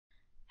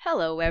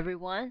Hello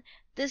everyone,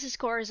 this is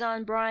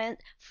Corazon Bryant,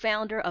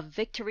 founder of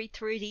Victory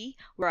 3D,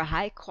 where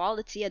high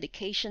quality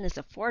education is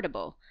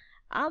affordable.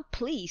 I'm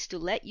pleased to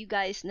let you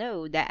guys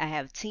know that I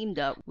have teamed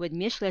up with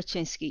Mish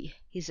Lechinsky.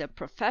 He's a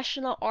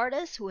professional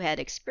artist who had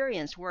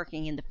experience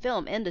working in the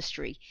film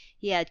industry.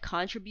 He had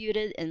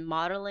contributed in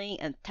modeling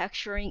and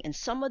texturing in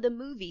some of the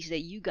movies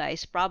that you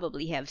guys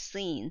probably have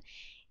seen.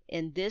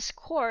 In this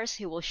course,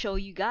 he will show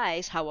you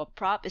guys how a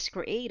prop is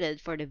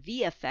created for the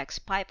VFX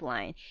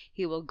pipeline.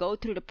 He will go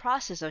through the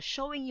process of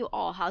showing you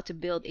all how to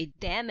build a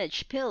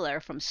damaged pillar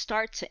from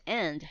start to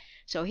end.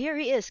 So here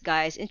he is,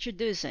 guys,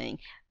 introducing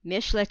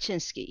Mish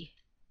Lechinsky.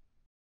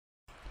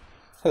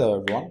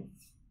 Hello everyone,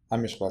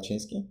 I'm Mish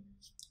Lachinsky.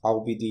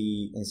 I'll be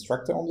the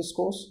instructor on this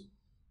course.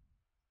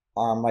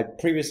 My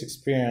previous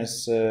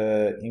experience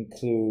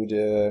include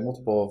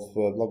multiple of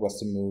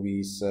blockbuster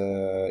movies,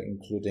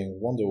 including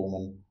Wonder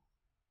Woman,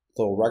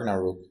 Thor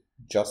Ragnarok,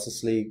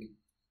 Justice League,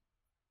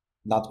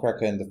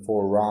 Nutcracker in the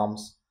Four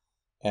Realms,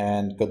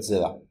 and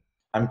Godzilla.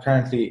 I'm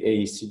currently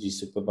a CG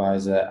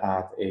supervisor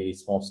at a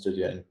small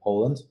studio in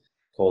Poland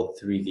called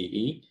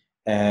 3DE,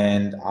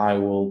 and I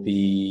will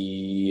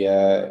be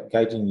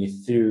guiding you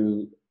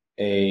through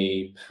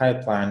a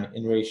pipeline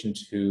in relation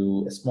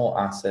to a small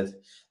asset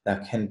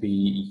that can be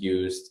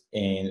used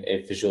in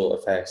a visual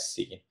effects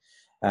scene.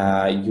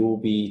 You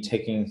will be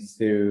taking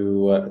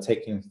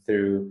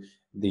through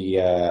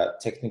the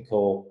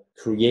technical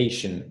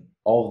creation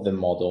of the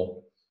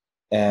model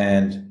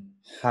and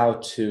how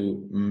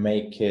to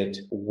make it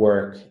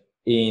work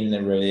in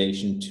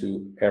relation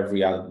to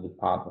every other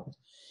department,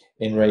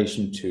 in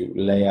relation to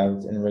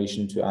layout, in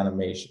relation to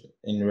animation,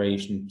 in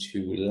relation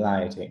to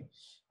lighting.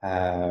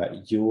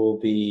 You will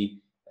be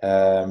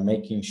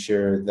making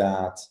sure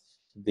that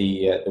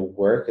the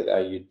work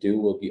that you do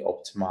will be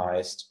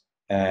optimized,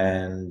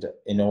 and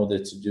in order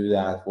to do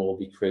that, we'll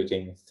be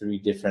creating 3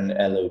 different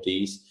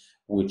LODs,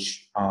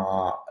 which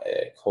are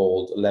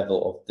called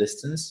level of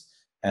distance,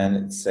 and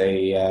it's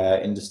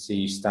a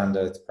industry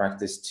standard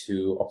practice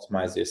to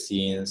optimize your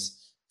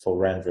scenes for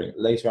rendering.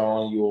 Later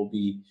on, you will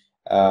be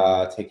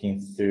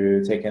taken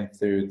through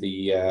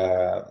the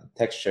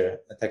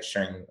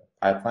texturing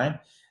pipeline,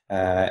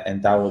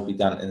 and that will be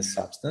done in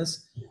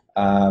Substance.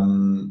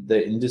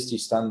 The industry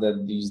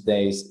standard these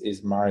days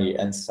is Mari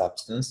and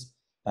Substance.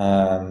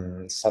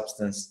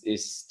 Substance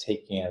is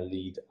taking a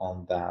lead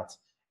on that,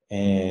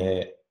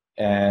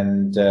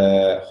 and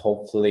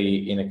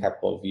hopefully in a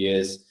couple of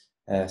years,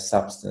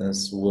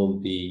 Substance will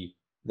be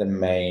the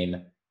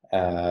main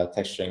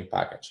texturing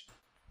package.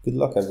 Good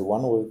luck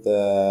everyone with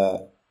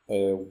the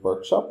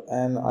workshop,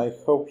 and I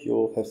hope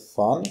you'll have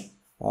fun.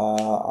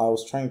 I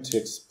was trying to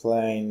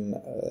explain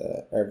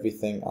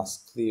everything as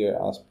clear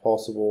as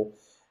possible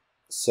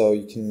so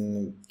you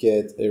can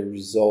get a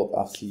result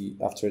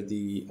after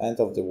the end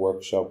of the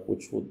workshop,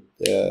 which would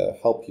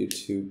help you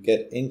to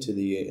get into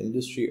the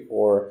industry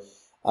or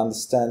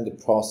understand the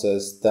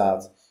process that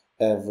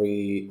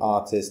every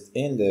artist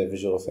in the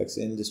visual effects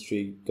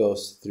industry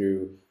goes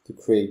through to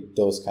create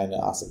those kind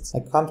of assets.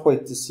 I can't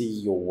wait to see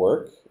your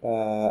work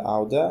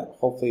out there.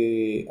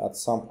 Hopefully at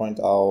some point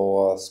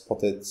I'll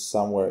spot it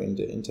somewhere in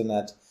the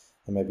internet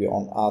and maybe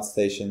on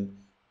ArtStation,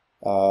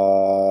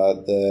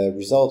 the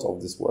result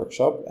of this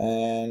workshop,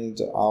 and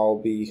I'll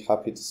be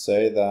happy to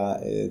say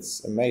that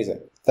it's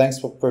amazing. Thanks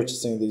for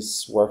purchasing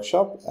this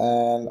workshop,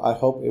 and I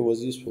hope it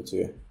was useful to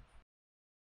you.